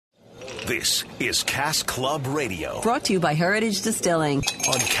This is Cask Club Radio. Brought to you by Heritage Distilling.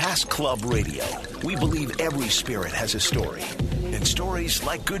 On Cask Club Radio, we believe every spirit has a story. And stories,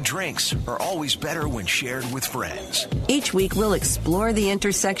 like good drinks, are always better when shared with friends. Each week, we'll explore the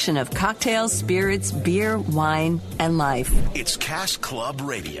intersection of cocktails, spirits, beer, wine, and life. It's Cask Club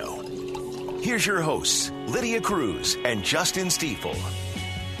Radio. Here's your hosts, Lydia Cruz and Justin Stiefel.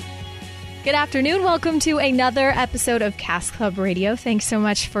 Good afternoon. Welcome to another episode of Cask Club Radio. Thanks so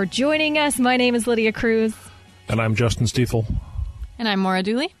much for joining us. My name is Lydia Cruz. And I'm Justin Stiefel. And I'm Maura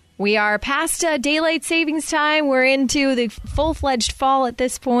Dooley. We are past daylight savings time. We're into the full-fledged fall at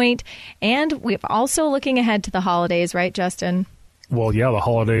this point. And we're also looking ahead to the holidays, right, Justin? Well, yeah, the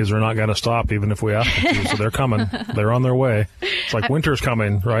holidays are not going to stop even if we ask them to, so they're coming. They're on their way. It's like winter's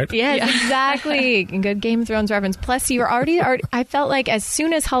coming, right? Yes, exactly. Good Game of Thrones reference. Plus, you were already, I felt like as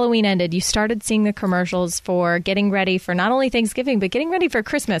soon as Halloween ended, you started seeing the commercials for getting ready for not only Thanksgiving, but getting ready for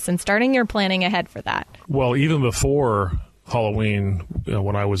Christmas and starting your planning ahead for that. Well, even before Halloween,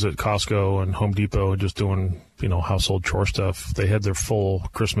 when I was at Costco and Home Depot just doing, household chore stuff, they had their full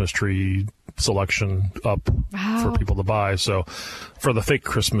Christmas tree selection up for people to buy. So for the fake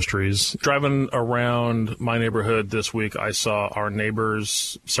Christmas trees, driving around my neighborhood this week, I saw our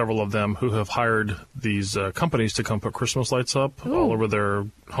neighbors, several of them who have hired these companies to come put Christmas lights up all over their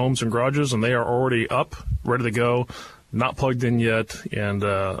homes and garages, and they are already up, ready to go. Not plugged in yet, and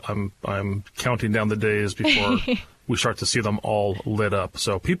I'm counting down the days before we start to see them all lit up.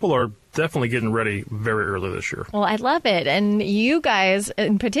 So people are definitely getting ready very early this year. Well, I love it. And you guys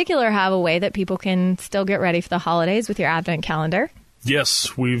in particular have a way that people can still get ready for the holidays with your Advent calendar.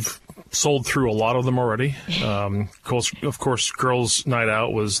 Yes, we've sold through a lot of them already. Of course, Girls' Night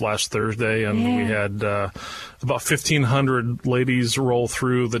Out was last Thursday, and we had about 1,500 ladies roll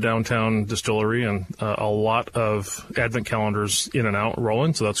through the downtown distillery, and a lot of Advent calendars in and out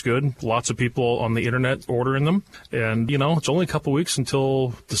rolling, so that's good. Lots of people on the internet ordering them, and, it's only a couple weeks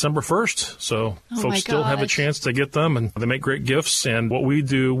until December 1st, so folks still have a chance to get them, and they make great gifts, and what we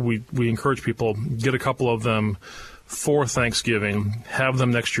do, we encourage people, get a couple of them for Thanksgiving, have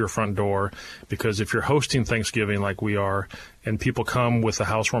them next to your front door, because if you're hosting Thanksgiving like we are, and people come with a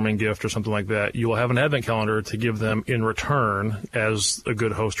housewarming gift or something like that, you will have an Advent calendar to give them in return, as a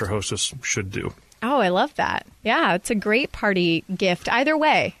good host or hostess should do. Oh, I love that. Yeah, it's a great party gift. Either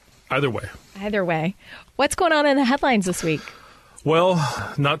way. Either way. What's going on in the headlines this week? Well,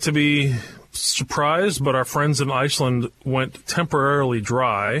 not to be surprised, but our friends in Iceland went temporarily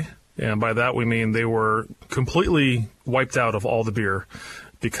dry. And by that we mean they were completely wiped out of all the beer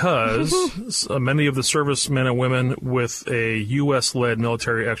because many of the servicemen and women with a U.S.-led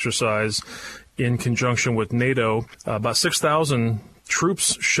military exercise in conjunction with NATO, about 6,000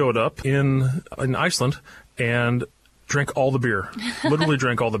 troops showed up in Iceland and drank all the beer, literally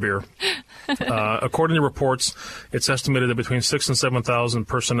drank all the beer. According to reports, it's estimated that between 6,000 and 7,000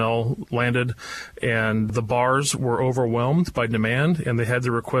 personnel landed, and the bars were overwhelmed by demand, and they had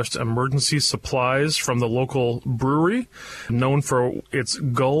to request emergency supplies from the local brewery, known for its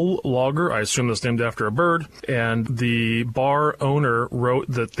gull lager. I assume that's named after a bird. And the bar owner wrote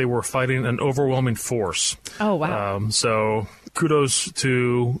that they were fighting an overwhelming force. Oh, wow. So kudos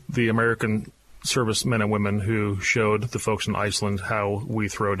to the American servicemen and women who showed the folks in Iceland how we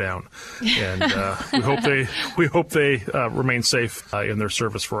throw down, and we hope they remain safe in their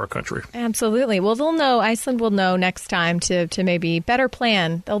service for our country. Absolutely. Well, they'll know. Iceland will know next time to maybe better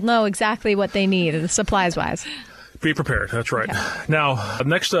plan. They'll know exactly what they need supplies wise. Be prepared. That's right. Okay. Now,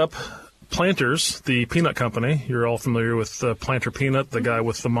 next up, Planters, the peanut company. You're all familiar with Planter Peanut, the guy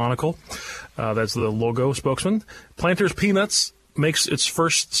with the monocle. That's the logo spokesman. Planters Peanuts makes its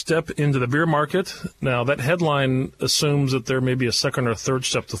first step into the beer market. Now, that headline assumes that there may be a second or third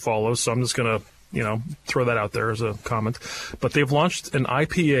step to follow, so I'm just going to, throw that out there as a comment. But they've launched an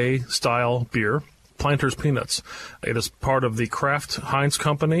IPA-style beer, Planters Peanuts. It is part of the Kraft Heinz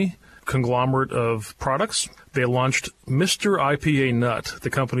Company conglomerate of products. They launched Mr. IPA Nut, the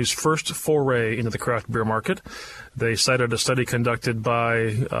company's first foray into the craft beer market. They cited a study conducted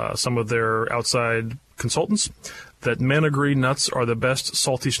by some of their outside consultants that men agree nuts are the best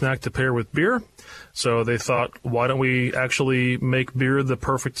salty snack to pair with beer. So they thought, why don't we actually make beer the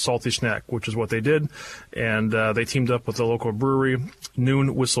perfect salty snack, which is what they did. And they teamed up with the local brewery,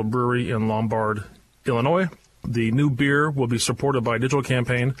 Noon Whistle Brewery in Lombard, Illinois. The new beer will be supported by a digital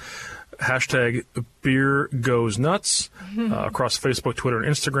campaign, #BeerGoesNuts, across Facebook, Twitter,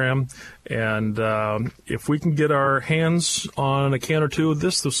 and Instagram. And if we can get our hands on a can or two of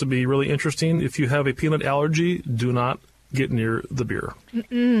this would be really interesting. If you have a peanut allergy, do not get near the beer.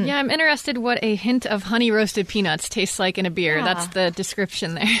 Yeah, I'm interested what a hint of honey roasted peanuts tastes like in a beer. Yeah. That's the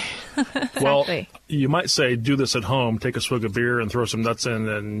description there. Well, you might say do this at home, take a swig of beer and throw some nuts in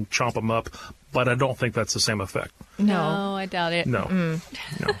and chomp them up, but I don't think that's the same effect. No, I doubt it. No.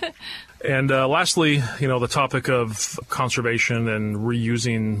 No. And lastly, the topic of conservation and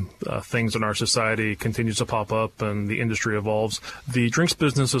reusing things in our society continues to pop up and the industry evolves. The drinks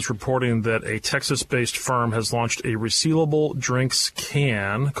business is reporting that a Texas-based firm has launched a resealable drinks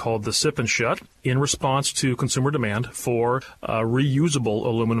can called the Sip and Shut in response to consumer demand for reusable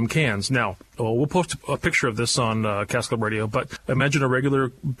aluminum cans. Now, we'll post a picture of this on Cask Club Radio, but imagine a regular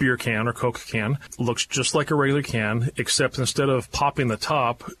beer can or Coke can. Looks just like a regular can, except instead of popping the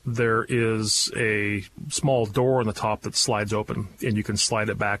top, there is a small door on the top that slides open, and you can slide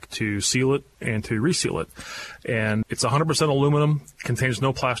it back to seal it and to reseal it. And it's 100% aluminum, contains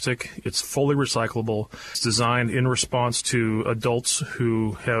no plastic, it's fully recyclable. It's designed in response to adults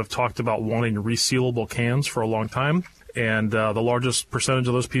who have talked about wanting resealable cans for a long time. And the largest percentage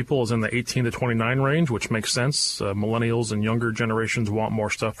of those people is in the 18 to 29 range, which makes sense. Millennials and younger generations want more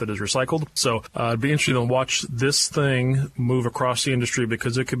stuff that is recycled. So it'd be interesting to watch this thing move across the industry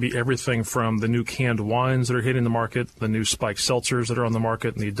because it could be everything from the new canned wines that are hitting the market, the new spiked seltzers that are on the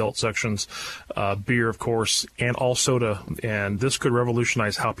market in the adult sections, beer, of course, and all soda. And this could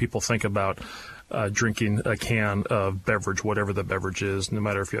revolutionize how people think about drinking a can of beverage, whatever the beverage is, no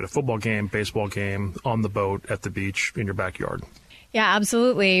matter if you had a football game, baseball game, on the boat, at the beach, in your backyard. Yeah,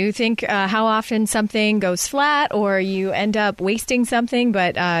 absolutely. You think how often something goes flat or you end up wasting something,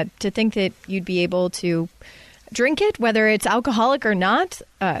 but to think that you'd be able to drink it, whether it's alcoholic or not,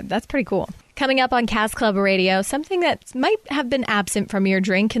 that's pretty cool. Coming up on Cask Club Radio, something that might have been absent from your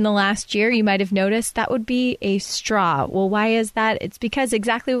drink in the last year, you might have noticed, that would be a straw. Well, why is that? It's because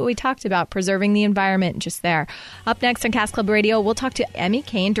exactly what we talked about, preserving the environment just there. Up next on Cask Club Radio, we'll talk to Emmy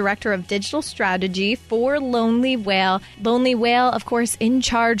Kane, Director of Digital Strategy for Lonely Whale. Lonely Whale, of course, in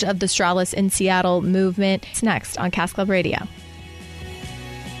charge of the Strawless in Seattle movement. It's next on Cask Club Radio.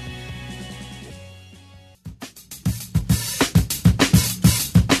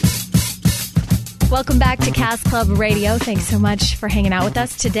 Welcome back to Cask Club Radio. Thanks so much for hanging out with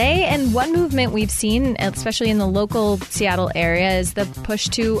us today. And one movement we've seen, especially in the local Seattle area, is the push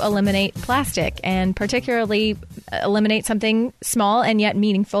to eliminate plastic, and particularly eliminate something small and yet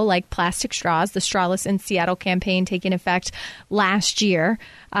meaningful like plastic straws. The Strawless in Seattle campaign taking effect last year.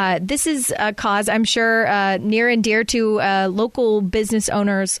 This is a cause, I'm sure, near and dear to local business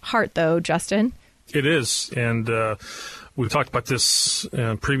owners' heart, though, Justin. It is. And we've talked about this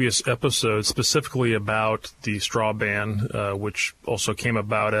in previous episodes, specifically about the straw ban, which also came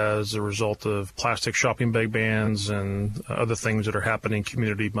about as a result of plastic shopping bag bans and other things that are happening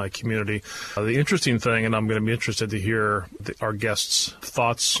community by community. The interesting thing, and I'm going to be interested to hear our guests'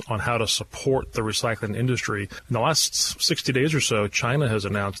 thoughts on how to support the recycling industry. In the last 60 days or so, China has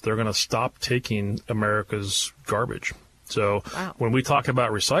announced they're going to stop taking America's garbage. So when we talk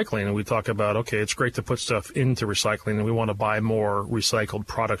about recycling and we talk about, okay, it's great to put stuff into recycling and we want to buy more recycled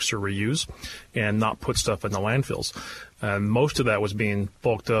products to reuse and not put stuff in the landfills. And most of that was being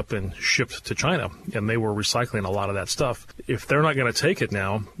bulked up and shipped to China, and they were recycling a lot of that stuff. If they're not going to take it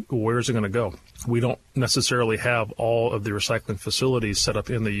now, where's it going to go? We don't necessarily have all of the recycling facilities set up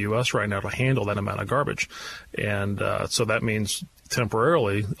in the U.S. right now to handle that amount of garbage. And so that means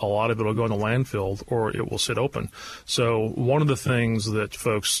temporarily, a lot of it will go in the landfill or it will sit open. So one of the things that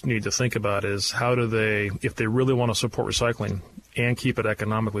folks need to think about is how do they, if they really want to support recycling and keep it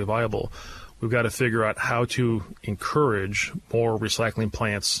economically viable, we've got to figure out how to encourage more recycling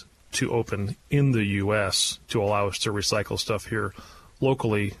plants to open in the U.S. to allow us to recycle stuff here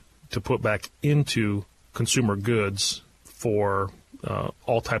locally to put back into consumer goods for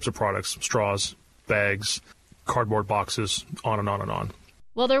all types of products, straws, bags, cardboard boxes, on and on and on.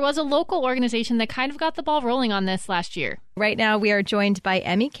 Well, there was a local organization that kind of got the ball rolling on this last year. Right now, we are joined by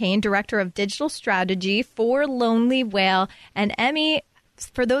Emmy Kane, Director of Digital Strategy for Lonely Whale. And Emmy,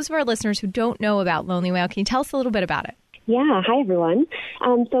 for those of our listeners who don't know about Lonely Whale, can you tell us a little bit about it? Yeah. Hi, everyone.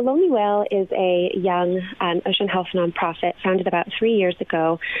 So Lonely Whale is a young ocean health nonprofit founded about 3 years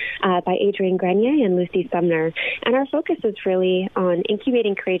ago by Adrienne Grenier and Lucy Sumner. And our focus is really on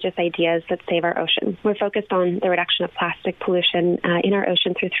incubating courageous ideas that save our ocean. We're focused on the reduction of plastic pollution in our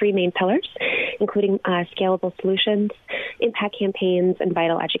ocean through three main pillars, including scalable solutions, impact campaigns, and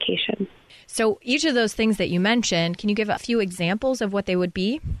vital education. So each of those things that you mentioned, can you give a few examples of what they would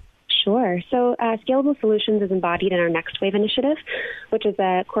be? Sure. So Scalable Solutions is embodied in our Next Wave initiative, which is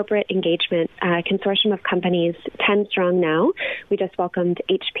a corporate engagement consortium of companies, 10 strong now. We just welcomed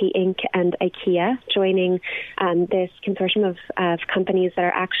HP Inc. and IKEA joining this consortium of companies that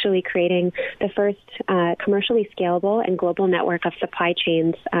are actually creating the first commercially scalable and global network of supply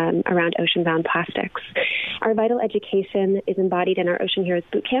chains around ocean-bound plastics. Our Vital Education is embodied in our Ocean Heroes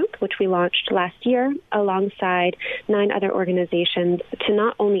Bootcamp, which we launched last year alongside 9 other organizations to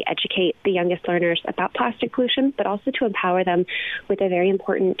not only educate the youngest learners about plastic pollution, but also to empower them with the very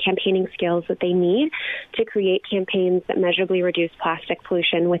important campaigning skills that they need to create campaigns that measurably reduce plastic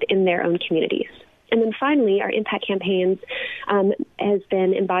pollution within their own communities. And then finally, our impact campaigns has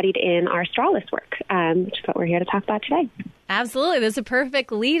been embodied in our Strawless work, which is what we're here to talk about today. Absolutely. There's a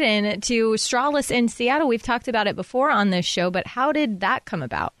perfect lead-in to Strawless in Seattle. We've talked about it before on this show, but how did that come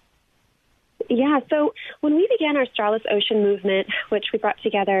about? Yeah, so when we began our Strawless Ocean movement, which we brought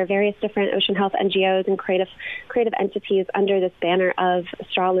together various different ocean health NGOs and creative entities under this banner of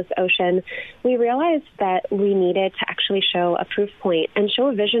Strawless Ocean, we realized that we needed to actually show a proof point and show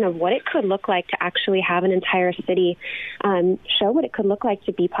a vision of what it could look like to actually have an entire city show what it could look like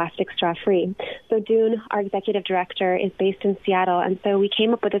to be plastic straw-free. So Dune, our executive director, is based in Seattle, and so we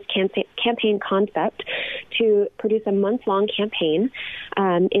came up with this campaign concept to produce a month-long campaign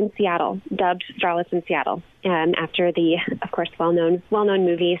in Seattle, dubbed Strawless in Seattle, after the, of course, well-known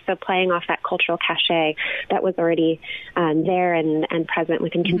movie. So playing off that cultural cachet that was already there and present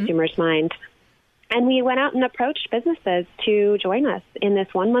within consumers' minds. And we went out and approached businesses to join us in this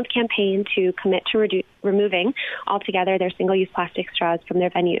 1-month campaign to commit to removing altogether their single-use plastic straws from their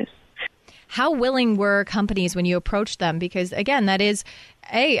venues. How willing were companies when you approached them? Because, again, that is,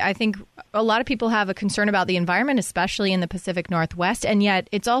 I think a lot of people have a concern about the environment, especially in the Pacific Northwest, and yet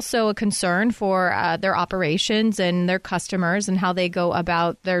it's also a concern for their operations and their customers and how they go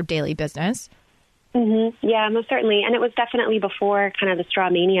about their daily business. Mm-hmm. Yeah, most certainly. And it was definitely before kind of the straw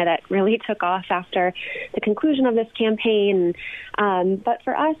mania that really took off after the conclusion of this campaign. But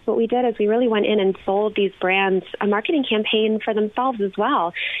for us, what we did is we really went in and sold these brands a marketing campaign for themselves as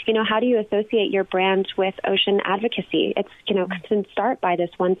well. You know, how do you associate your brand with ocean advocacy? It's, can start by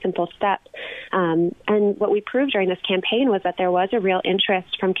this one simple step. And what we proved during this campaign was that there was a real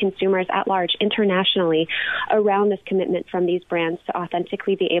interest from consumers at large internationally around this commitment from these brands to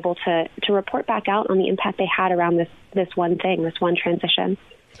authentically be able to report back out on the impact they had around this one thing, this one transition.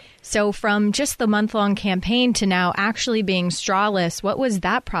 So from just the month-long campaign to now actually being strawless, what was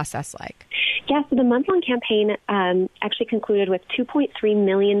that process like? Yeah, so the month-long campaign actually concluded with 2.3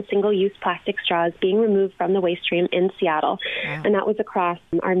 million single-use plastic straws being removed from the waste stream in Seattle. Wow. And that was across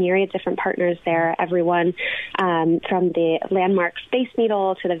our myriad different partners there, everyone from the landmark Space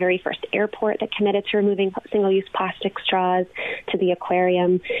Needle to the very first airport that committed to removing single-use plastic straws to the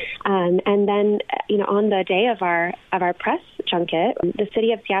aquarium. And then, on the day of our press junket, the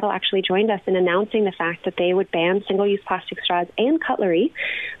city of Seattle actually joined us in announcing the fact that they would ban single-use plastic straws and cutlery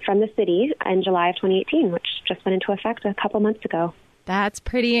from the city in July of 2018, which just went into effect a couple months ago. That's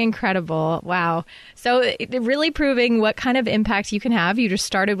pretty incredible. Wow. So really proving what kind of impact you can have. You just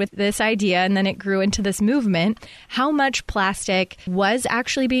started with this idea and then it grew into this movement. How much plastic was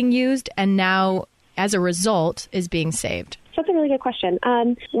actually being used and now, as a result, is being saved? That's a really good question.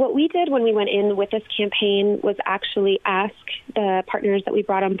 What we did when we went in with this campaign was actually ask the partners that we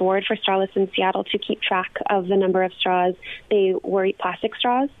brought on board for Strawless in Seattle to keep track of the number of plastic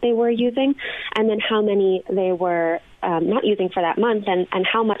straws they were using, and then how many they were not using for that month, and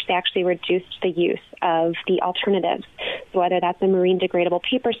how much they actually reduced the use of the alternatives. So whether that's a marine degradable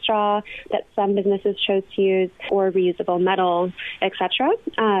paper straw that some businesses chose to use, or reusable metal, etc.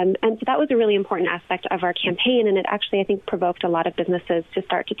 And so that was a really important aspect of our campaign, and it actually, I think, provoked a lot of businesses to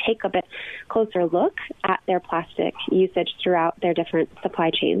start to take a bit closer look at their plastic usage throughout their different supply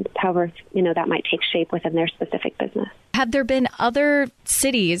chains, however, that might take shape within their specific business. Have there been other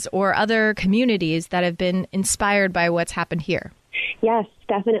cities or other communities that have been inspired by what's happened here? Yes,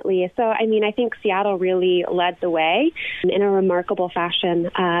 definitely. So, I think Seattle really led the way in a remarkable fashion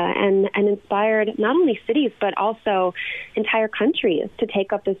and inspired not only cities, but also entire countries to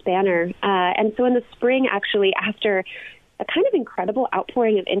take up this banner. And so in the spring, actually, after a kind of incredible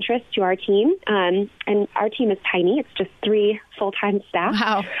outpouring of interest to our team, and our team is tiny. It's just 3 full-time staff.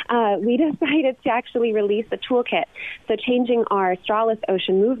 Wow. We decided to actually release a toolkit. So changing our Strawless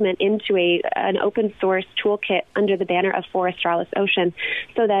Ocean movement into an open source toolkit under the banner of For a Strawless Ocean,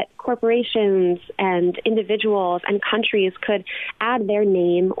 so that corporations and individuals and countries could add their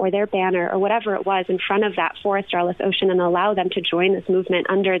name or their banner or whatever it was in front of that For a Strawless Ocean and allow them to join this movement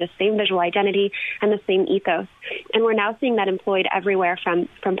under the same visual identity and the same ethos. And we're now seeing that employed everywhere from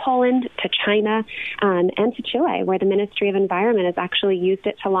Poland to China and to Chile, where the Ministry of Environment has actually used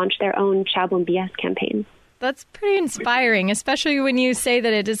it to launch their own Chao Bombillas campaign. That's pretty inspiring, especially when you say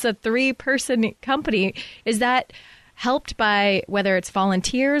that it is a 3-person company. Is that helped by whether it's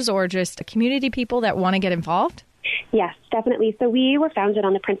volunteers or just community people that want to get involved? Yes, definitely. So we were founded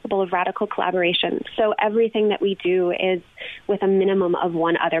on the principle of radical collaboration. So everything that we do is with a minimum of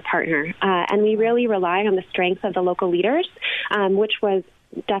one other partner. And we really rely on the strength of the local leaders, which was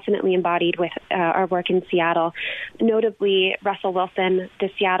definitely embodied with our work in Seattle. Notably, Russell Wilson, the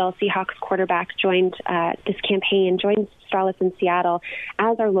Seattle Seahawks quarterback, joined this campaign, joined Strawless in Seattle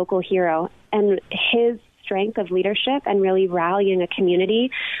as our local hero. And his strength of leadership and really rallying a community,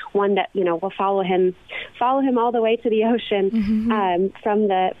 one that, will follow him all the way to the ocean from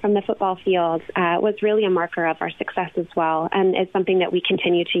the football field, was really a marker of our success as well, and is something that we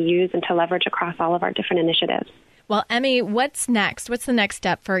continue to use and to leverage across all of our different initiatives. Well, Emmy, what's next? What's the next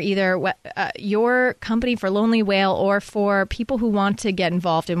step for either your company, for Lonely Whale, or for people who want to get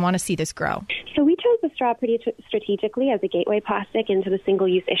involved and want to see this grow? So we chose the straw pretty strategically as a gateway plastic into the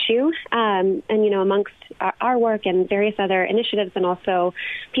single-use issue. And, amongst our work and various other initiatives and also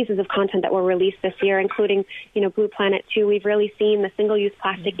pieces of content that were released this year, including, Blue Planet 2, we've really seen the single-use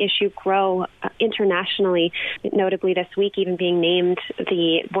plastic issue grow internationally, notably this week even being named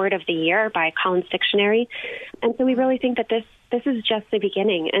the Word of the Year by Collins Dictionary. And so we really think that this is just the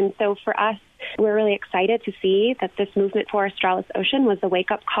beginning. And so for us, we're really excited to see that this movement for a Strawless Ocean was a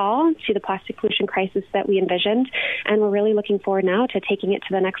wake-up call to the plastic pollution crisis that we envisioned. And we're really looking forward now to taking it to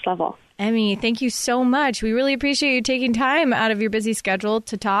the next level. Emmy, thank you so much. We really appreciate you taking time out of your busy schedule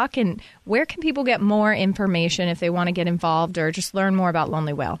to talk. And where can people get more information if they want to get involved or just learn more about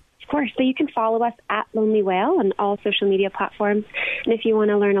Lonely Whale? Of course. So you can follow us at Lonely Whale on all social media platforms. And if you want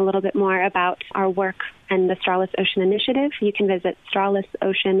to learn a little bit more about our work and the Strawless Ocean Initiative, you can visit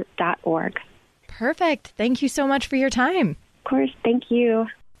strawlessocean.org. Perfect. Thank you so much for your time. Of course. Thank you.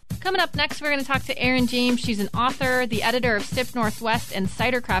 Coming up next, we're going to talk to Erin James. She's an author, the editor of Sip Northwest and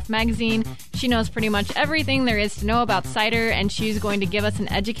CiderCraft magazine. She knows pretty much everything there is to know about cider, and she's going to give us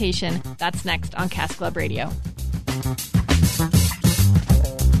an education. That's next on Cask Club Radio.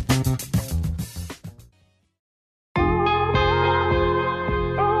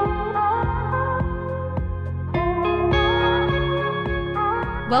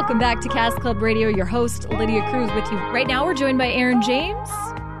 Welcome back to Cask Club Radio. Your host, Lydia Cruz, with you. Right now, we're joined by Erin James.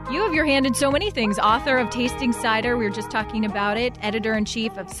 You have your hand in so many things. Author of Tasting Cider, we were just talking about it.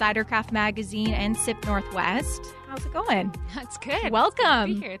 Editor-in-chief of CiderCraft magazine and Sip Northwest. How's it going? That's good.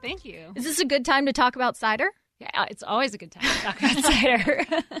 Welcome. It's good to be here. Thank you. Is this a good time to talk about cider? Yeah, it's always a good time to talk about cider.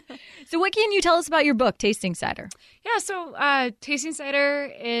 So what can you tell us about your book, Tasting Cider? Yeah, so Tasting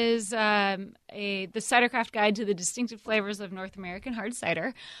Cider is the CiderCraft guide to the distinctive flavors of North American hard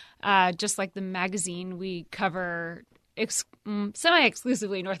cider. Just like the magazine, we cover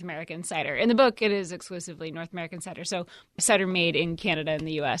semi-exclusively North American cider. In the book, it is exclusively North American cider, so cider made in Canada and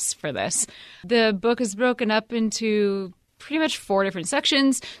the U.S. for this. The book is broken up into pretty much 4 different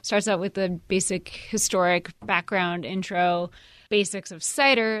sections. Starts out with the basic historic background intro, basics of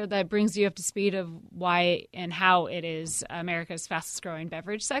cider that brings you up to speed of why and how it is America's fastest growing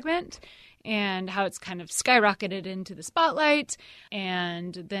beverage segment and how it's kind of skyrocketed into the spotlight.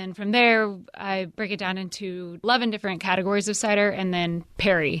 And then from there, I break it down into 11 different categories of cider, and then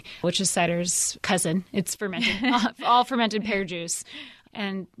Perry, which is cider's cousin. It's fermented, all fermented pear juice.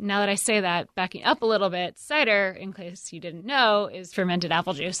 And now that I say that, backing up a little bit, cider, in case you didn't know, is fermented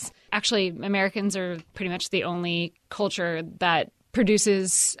apple juice. Actually, Americans are pretty much the only culture that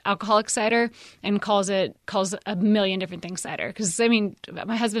produces alcoholic cider and calls a million different things cider. Because, I mean,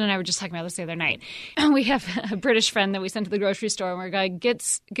 my husband and I were just talking about this the other night. We have a British friend that we sent to the grocery store, and we're going, get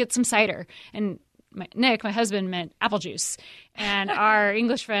some cider. And Nick, my husband, meant apple juice. And our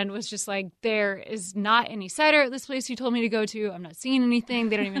English friend was just like, there is not any cider at this place you told me to go to. I'm not seeing anything.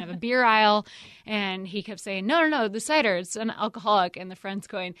 They don't even have a beer aisle. And he kept saying, no, the cider, it's non-alcoholic. And the friend's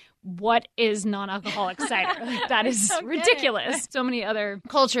going, what is non-alcoholic cider? Like, that is ridiculous. So many other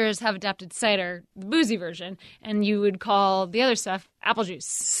cultures have adapted cider, the boozy version, and you would call the other stuff apple juice.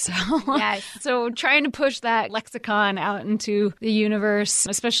 So, yes. So trying to push that lexicon out into the universe,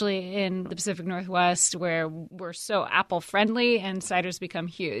 especially in the Pacific Northwest, where we're so apple friendly, friendly, and ciders become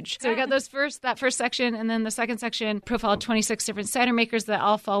huge. So we got that first section, and then the second section profiled 26 different cider makers that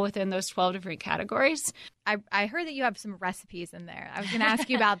all fall within those 12 different categories. I heard that you have some recipes in there. I was going to ask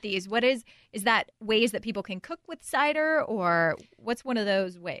you about these. What is that ways that people can cook with cider, or what's one of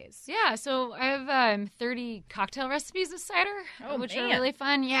those ways? Yeah, so I have 30 cocktail recipes with cider, which are really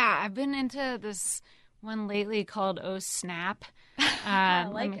fun. Yeah, I've been into this one lately called Oh Snap. I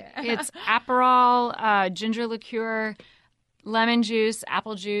like it. It's Aperol, ginger liqueur, lemon juice,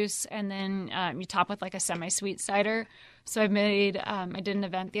 apple juice, and then you top with like a semi-sweet cider. So I did an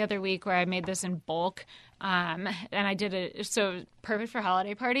event the other week where I made this in bulk, and I did it so perfect for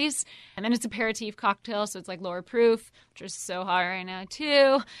holiday parties. And then it's aperitif cocktail, so it's like lower proof, which is so hot right now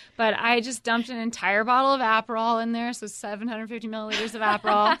too. But I just dumped an entire bottle of Aperol in there, so 750 milliliters of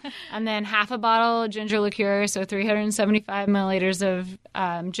Aperol, and then half a bottle of ginger liqueur, so 375 milliliters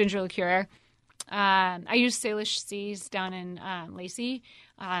of ginger liqueur. I use Salish Seas down in Lacey.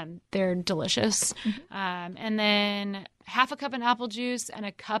 They're delicious. And then half a cup of apple juice and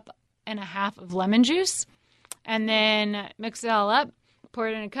a cup and a half of lemon juice. And then mix it all up, pour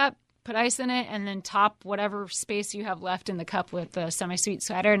it in a cup, put ice in it, and then top whatever space you have left in the cup with the semi-sweet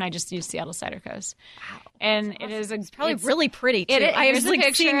cider. And I just use Seattle Cider Co.'s. Wow. And it's probably really pretty, too. I was like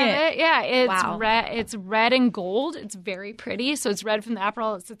picture seeing it. Yeah, it's wow. red. It's red and gold. It's very pretty. So it's red from the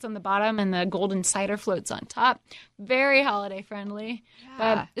Aperol. It sits on the bottom, and the golden cider floats on top. Very holiday friendly. Yeah.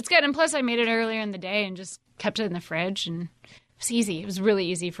 But it's good. And plus, I made it earlier in the day and just kept it in the fridge, and it was easy. It was really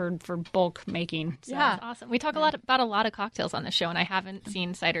easy for bulk making. So. Yeah, awesome. We talk about a lot of cocktails on the show, and I haven't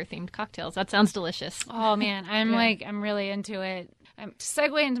seen cider-themed cocktails. That sounds delicious. Oh, man. I'm really into it. To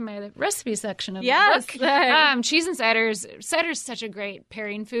segue into my recipe section of the book. Cheese and ciders. Cider is such a great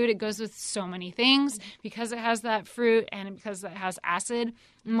pairing food. It goes with so many things because it has that fruit and because it has acid.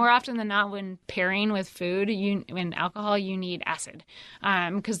 More often than not, when pairing with food, in alcohol, you need acid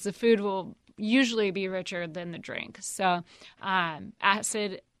because the food will usually be richer than the drink. So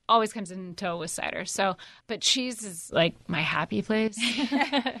acid always comes in tow with cider. So, but cheese is like my happy place.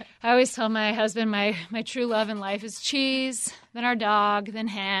 I always tell my husband my true love in life is cheese, then our dog, then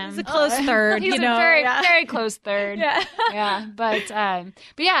him. He's a close third. He's a very close third. Yeah. But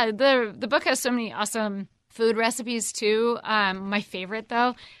yeah, the book has so many awesome food recipes too. My favorite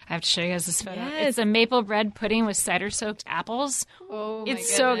though, I have to show you guys this photo. Yes. It's a maple bread pudding with cider-soaked apples. Oh, my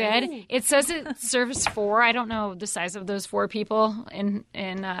it's so good. It says it serves 4. I don't know the size of those 4 people in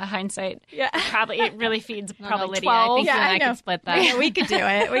hindsight. Yeah, it really feeds probably Lydia, 12. I think you and I could split that. Yeah, we could do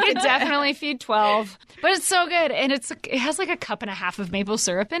it. We could definitely feed 12. But it's so good, and it has like a cup and a half of maple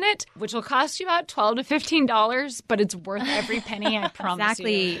syrup in it, which will cost you about $12 to $15, but it's worth every penny. I promise you.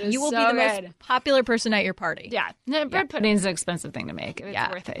 You will be the most popular person at your party. Yeah, bread pudding is an expensive thing to make.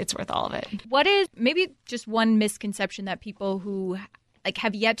 It's worth it. It's worth all of it. What is maybe just one misconception that people who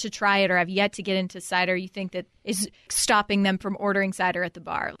have yet to try it or have yet to get into cider, you think that is stopping them from ordering cider at the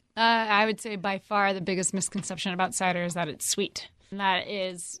bar? I would say by far the biggest misconception about cider is that it's sweet. That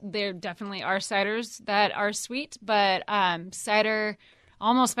is, there definitely are ciders that are sweet, but cider,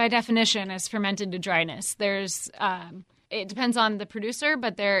 almost by definition, is fermented to dryness. There's it depends on the producer,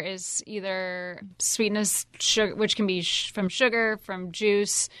 but there is either sweetness, sugar, which can be from sugar, from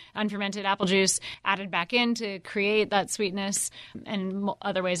juice, unfermented apple juice, added back in to create that sweetness, and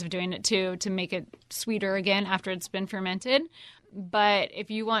other ways of doing it too, to make it sweeter again after it's been fermented. But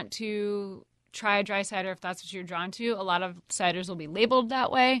if you want to try dry cider, if that's what you're drawn to, a lot of ciders will be labeled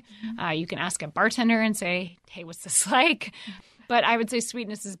that way. You can ask a bartender and say, hey, what's this like? But I would say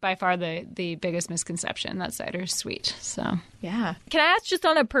sweetness is by far the biggest misconception, that cider is sweet. So yeah. Can I ask just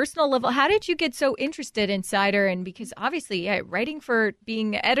on a personal level, how did you get so interested in cider? And because obviously, writing for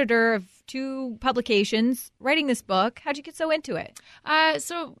being editor of 2 publications, writing this book, how'd you get so into it?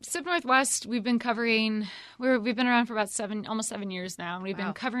 So Sip Northwest, we've been covering, we've been around for about almost 7 years now. And we've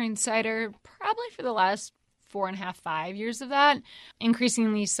been covering cider probably for the last 4.5, 5 years of that,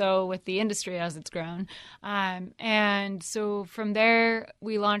 increasingly so with the industry as it's grown. And so from there,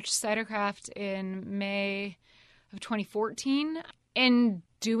 we launched CiderCraft in May of 2014. And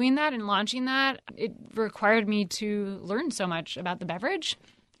doing that and launching that, it required me to learn so much about the beverage.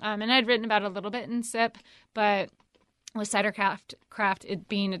 And I'd written about it a little bit in SIP, but with CiderCraft, cider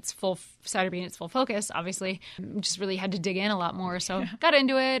being its full focus, obviously, just really had to dig in a lot more. So got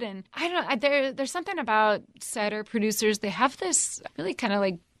into it, and I don't know. There's something about cider producers. They have this really kind of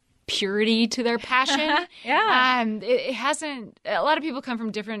like purity to their passion. It hasn't. A lot of people come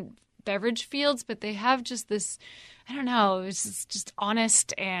from different beverage fields, but they have just this. I don't know. It's just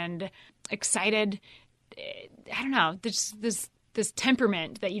honest and excited. I don't know. There's this this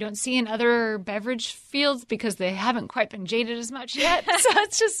temperament that you don't see in other beverage fields because they haven't quite been jaded as much yet.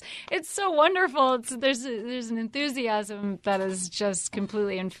 So it's so wonderful. There's an enthusiasm that is just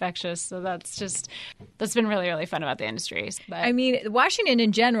completely infectious. So that's been really, really fun about the industry. But, I mean, Washington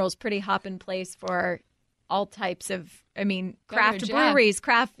in general is pretty hop in place for all types of, craft breweries,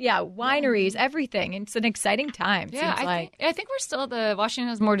 wineries, everything. It's an exciting time. Yeah, I think we're still Washington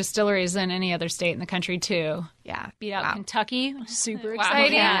has more distilleries than any other state in the country too. Yeah. Beat out Kentucky, super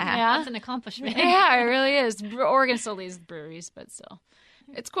exciting. Yeah, that's an accomplishment. Yeah, it really is. Oregon still leads breweries, but still.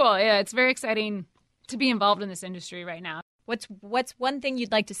 It's cool. Yeah, it's very exciting to be involved in this industry right now. What's one thing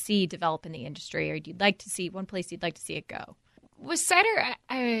you'd like to see develop in the industry, or you'd like to see one place you'd like to see it go? With cider,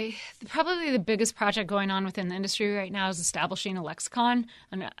 probably the biggest project going on within the industry right now is establishing a lexicon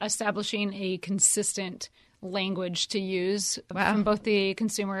and establishing a consistent language to use from both the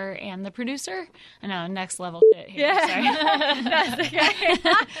consumer and the producer. I know, next level shit here. Yeah. Sorry. That's okay.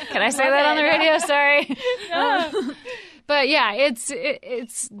 Can I say that on the radio? Sorry. No. But yeah,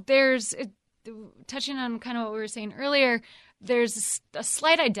 there's touching on kind of what we were saying earlier. There's a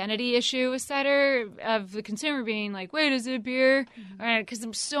slight identity issue with cider of the consumer being like, wait, is it a beer? Because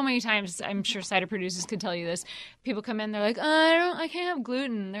so many times, I'm sure cider producers could tell you this. People come in, they're like, I can't have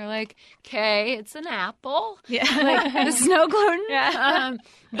gluten. They're like, okay, it's an apple. Yeah. Like, there's no gluten. Yeah.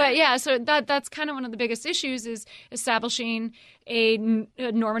 But yeah, so that's kind of one of the biggest issues is establishing a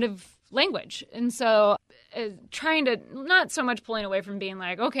normative language. And so trying to not so much pulling away from being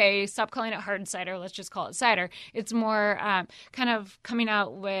like, okay, stop calling it hard cider, let's just call it cider. It's more kind of coming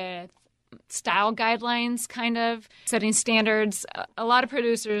out with style guidelines, kind of setting standards. A lot of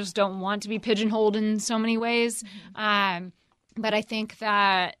producers don't want to be pigeonholed in so many ways. But I think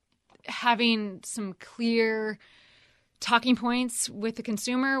that having some clear talking points with the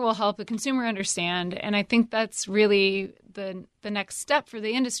consumer will help the consumer understand. And I think that's really the next step for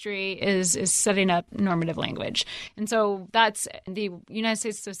the industry is setting up normative language. And so that's the United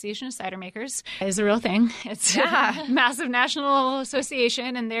States Association of Cider Makers is a real thing. It's a massive national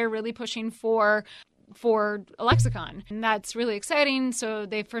association, and they're really pushing for a lexicon. And that's really exciting. So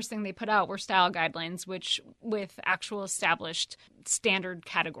the first thing they put out were style guidelines, which with actual established standard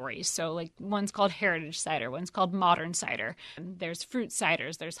categories. So like one's called heritage cider, one's called modern cider. There's fruit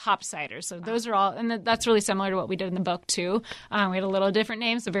ciders, there's hop ciders. So those are all, and that's really similar to what we did in the book too. We had a little different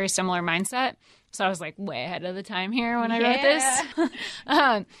names, a very similar mindset. So I was like way ahead of the time here when I wrote this.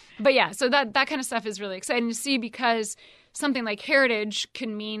 But yeah, so that kind of stuff is really exciting to see because something like heritage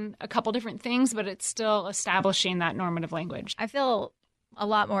can mean a couple different things, but it's still establishing that normative language. I feel a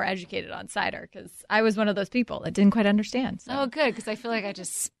lot more educated on cider because I was one of those people that didn't quite understand. So. Oh, good, because I feel like I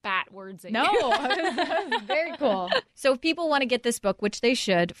just spat words at you. No, very cool. So if people want to get this book, which they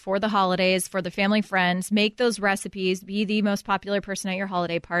should, for the holidays, for the family friends, make those recipes, be the most popular person at your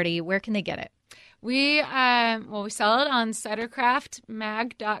holiday party, where can they get it? We sell it on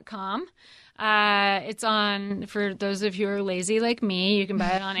cidercraftmag.com. It's on, for those of you who are lazy like me, you can buy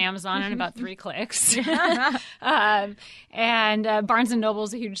it on Amazon in about 3 clicks. And Barnes & Noble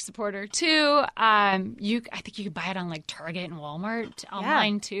is a huge supporter too. I think you could buy it on like Target and Walmart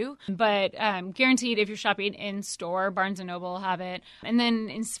online too. But guaranteed, if you're shopping in store, Barnes & Noble will have it. And then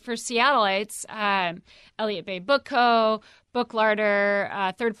for Seattleites, Elliott Bay Book Co., Book Larder,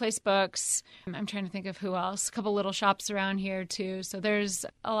 Third Place Books. I'm trying to think of who else. A couple little shops around here too. So there's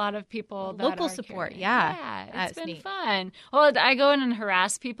a lot of people that local are support. carrying. Yeah, it's been neat. Fun. Well, I go in and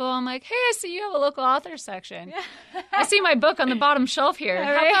harass people. I'm like, hey, I see you have a local author section. Yeah. I see my book on the bottom shelf here.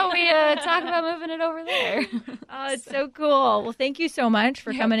 How about we talk about moving it over there? Oh, it's so cool. Well, thank you so much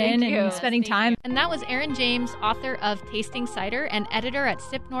for coming in and spending time. And that was Erin James, author of Tasting Cider and editor at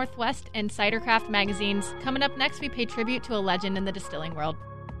Sip Northwest and CiderCraft magazines. Coming up next, we pay tribute to a legend in the distilling world.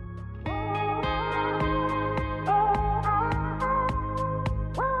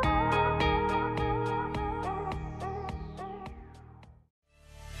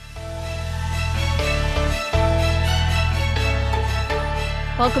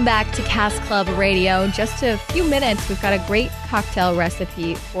 Welcome back to Cask Club Radio. Just a few minutes, we've got a great cocktail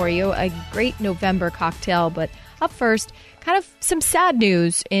recipe for you, a great November cocktail. But up first, kind of some sad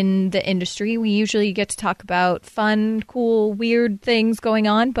news in the industry. We usually get to talk about fun, cool, weird things going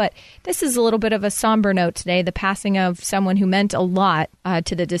on, but this is a little bit of a somber note today, the passing of someone who meant a lot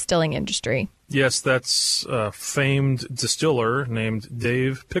to the distilling industry. Yes, that's a famed distiller named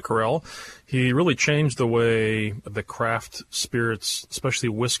Dave Pickerell. He really changed the way the craft spirits, especially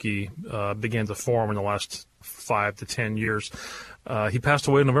whiskey, began to form in the last 5 to 10 years. He passed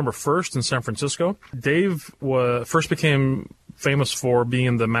away November 1st in San Francisco. Dave first became famous for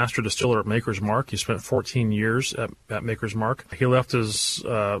being the master distiller at Maker's Mark. He spent 14 years at Maker's Mark. He left his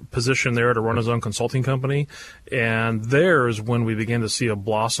position there to run his own consulting company, and there is when we began to see a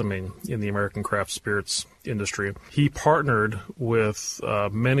blossoming in the American craft spirits industry. He partnered with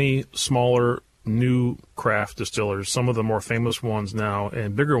many smaller new craft distillers. Some of the more famous ones now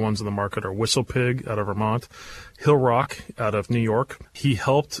and bigger ones in the market are Whistle Pig out of Vermont, Hill Rock out of New York. He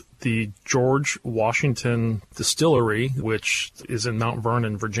helped the George Washington Distillery, which is in Mount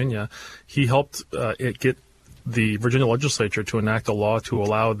Vernon, Virginia. He helped it get the Virginia legislature to enact a law to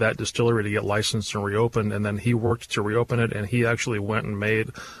allow that distillery to get licensed and reopened, and then he worked to reopen it, and he actually went and made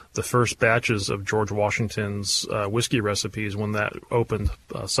the first batches of George Washington's whiskey recipes when that opened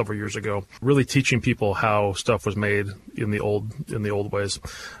several years ago, really teaching people how stuff was made in the old ways.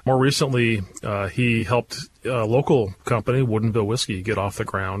 More recently, he helped a local company, Woodinville Whiskey, get off the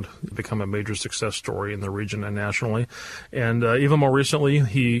ground, become a major success story in the region and nationally. And even more recently,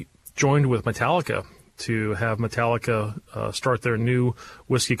 he joined with Metallica to have Metallica start their new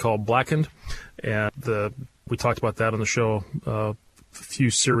whiskey called Blackened. And we talked about that on the show a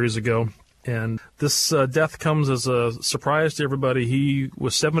few series ago. And this death comes as a surprise to everybody. He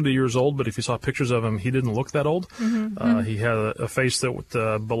was 70 years old, but if you saw pictures of him, he didn't look that old. He had a face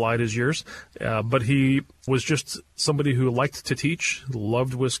that belied his years. But he was just somebody who liked to teach,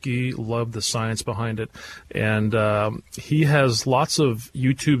 loved whiskey, loved the science behind it. And he has lots of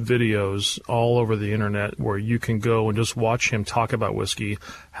YouTube videos all over the internet where you can go and just watch him talk about whiskey,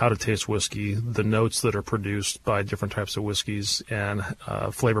 how to taste whiskey, the notes that are produced by different types of whiskeys, and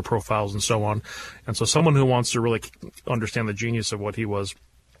flavor profiles and so on. And so someone who wants to really understand the genius of what he was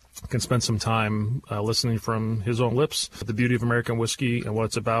can spend some time listening from his own lips, the beauty of American whiskey and what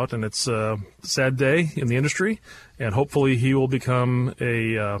it's about. And it's a sad day in the industry, and hopefully he will become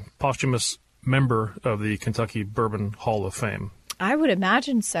a posthumous member of the Kentucky Bourbon Hall of Fame. I would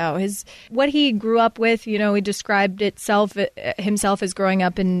imagine so. What he grew up with, he described himself as growing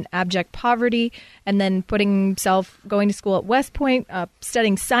up in abject poverty and then going to school at West Point,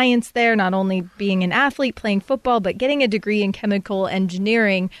 studying science there, not only being an athlete, playing football, but getting a degree in chemical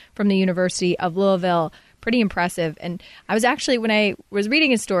engineering from the University of Louisville. Pretty impressive. And I was actually, when I was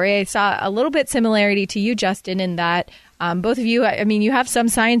reading his story, I saw a little bit similarity to you, Justin, in that both of you, you have some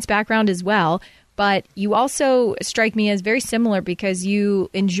science background as well. But you also strike me as very similar because you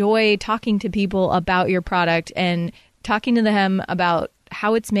enjoy talking to people about your product and talking to them about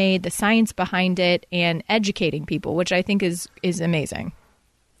how it's made, the science behind it, and educating people, which I think is amazing.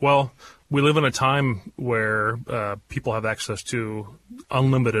 Well, we live in a time where people have access to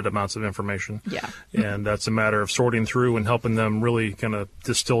unlimited amounts of information. Yeah. And that's a matter of sorting through and helping them really kind of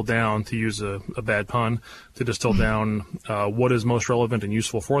distill down, to use a bad pun, to distill down what is most relevant and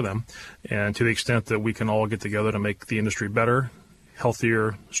useful for them. And to the extent that we can all get together to make the industry better,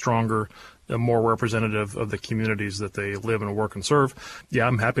 healthier, stronger, more representative of the communities that they live and work and serve. Yeah,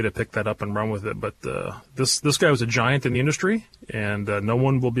 I'm happy to pick that up and run with it. But this guy was a giant in the industry, and no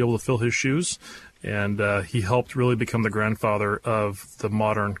one will be able to fill his shoes. And he helped really become the grandfather of the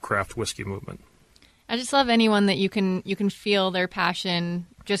modern craft whiskey movement. I just love anyone that you can feel their passion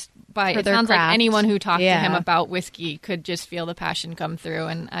just by. It sounds craft. like anyone who talked to him about whiskey could just feel the passion come through.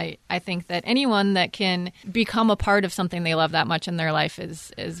 And I think that anyone that can become a part of something they love that much in their life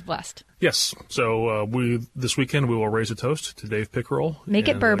is blessed. Yes. So this weekend we will raise a toast to Dave Pickerel. Make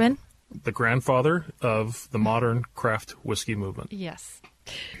it bourbon. The grandfather of the modern craft whiskey movement. Yes.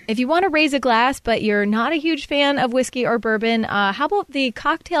 If you want to raise a glass, but you're not a huge fan of whiskey or bourbon, how about the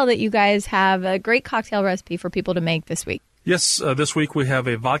cocktail that you guys have, a great cocktail recipe for people to make this week? Yes, this week we have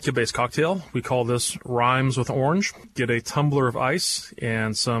a vodka-based cocktail. We call this Rhymes with Orange. Get a tumbler of ice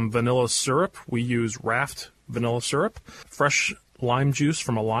and some vanilla syrup. We use Raft vanilla syrup, fresh lime juice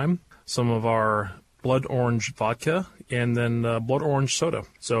from a lime, some of our blood orange vodka, and then blood orange soda.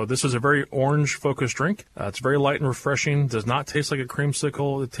 So this is a very orange-focused drink. It's very light and refreshing. Does not taste like a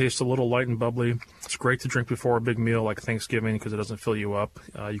creamsicle. It tastes a little light and bubbly. It's great to drink before a big meal like Thanksgiving because it doesn't fill you up.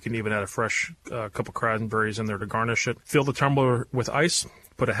 You can even add a fresh couple cranberries in there to garnish it. Fill the tumbler with ice.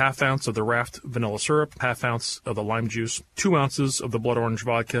 Put a half ounce of the Raft vanilla syrup, half ounce of the lime juice, 2 ounces of the blood orange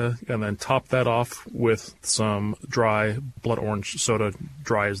vodka, and then top that off with some dry blood orange soda.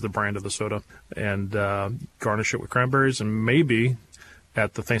 Dry is the brand of the soda. And garnish it with cranberries and maybe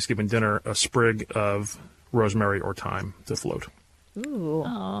at the Thanksgiving dinner a sprig of rosemary or thyme to float. Ooh.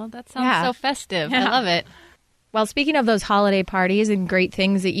 Oh, that sounds so festive. Yeah. I love it. Well, speaking of those holiday parties and great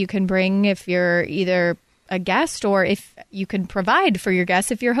things that you can bring if you're either a guest or if you can provide for your guests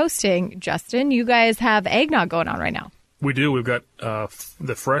if you're hosting, Justin, you guys have eggnog going on right now. We do. We've got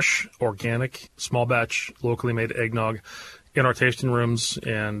the fresh, organic, small batch, locally made eggnog. in our tasting rooms,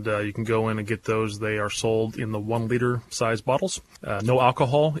 and you can go in and get those. They are sold in the 1 liter size bottles. No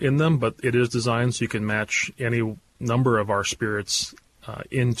alcohol in them, but it is designed so you can match any number of our spirits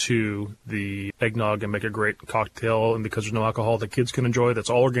into the eggnog and make a great cocktail. And because there's no alcohol, the kids can enjoy. That's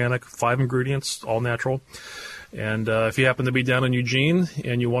all organic, 5 ingredients, all natural. And if you happen to be down in Eugene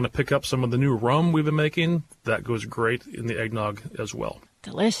and you want to pick up some of the new rum we've been making, that goes great in the eggnog as well.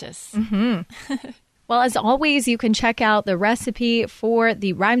 Delicious. Mm-hmm. Well, as always, you can check out the recipe for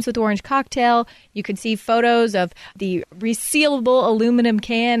the Rhymes with Orange cocktail. You can see photos of the resealable aluminum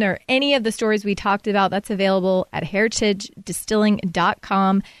can or any of the stories we talked about. That's available at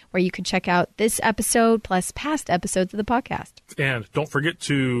heritagedistilling.com, where you can check out this episode plus past episodes of the podcast. And don't forget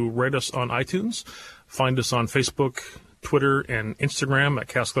to rate us on iTunes. Find us on Facebook, Twitter, and Instagram at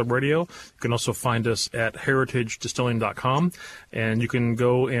Cask Club Radio. You can also find us at heritagedistilling.com. And you can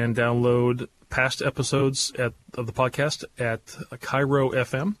go and download past episodes of the podcast at Cairo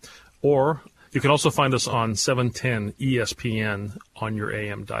FM, or you can also find us on 710 ESPN on your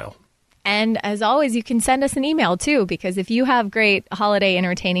AM dial. And as always, you can send us an email, too, because if you have great holiday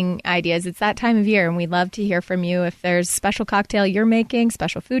entertaining ideas, it's that time of year, and we'd love to hear from you. If there's special cocktail you're making,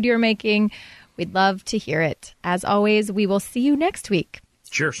 special food you're making, we'd love to hear it. As always, we will see you next week.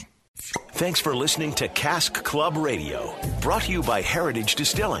 Cheers. Thanks for listening to Cask Club Radio, brought to you by Heritage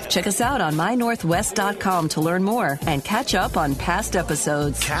Distilling. Check us out on mynorthwest.com to learn more and catch up on past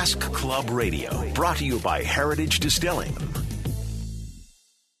episodes. Cask Club Radio, brought to you by Heritage Distilling.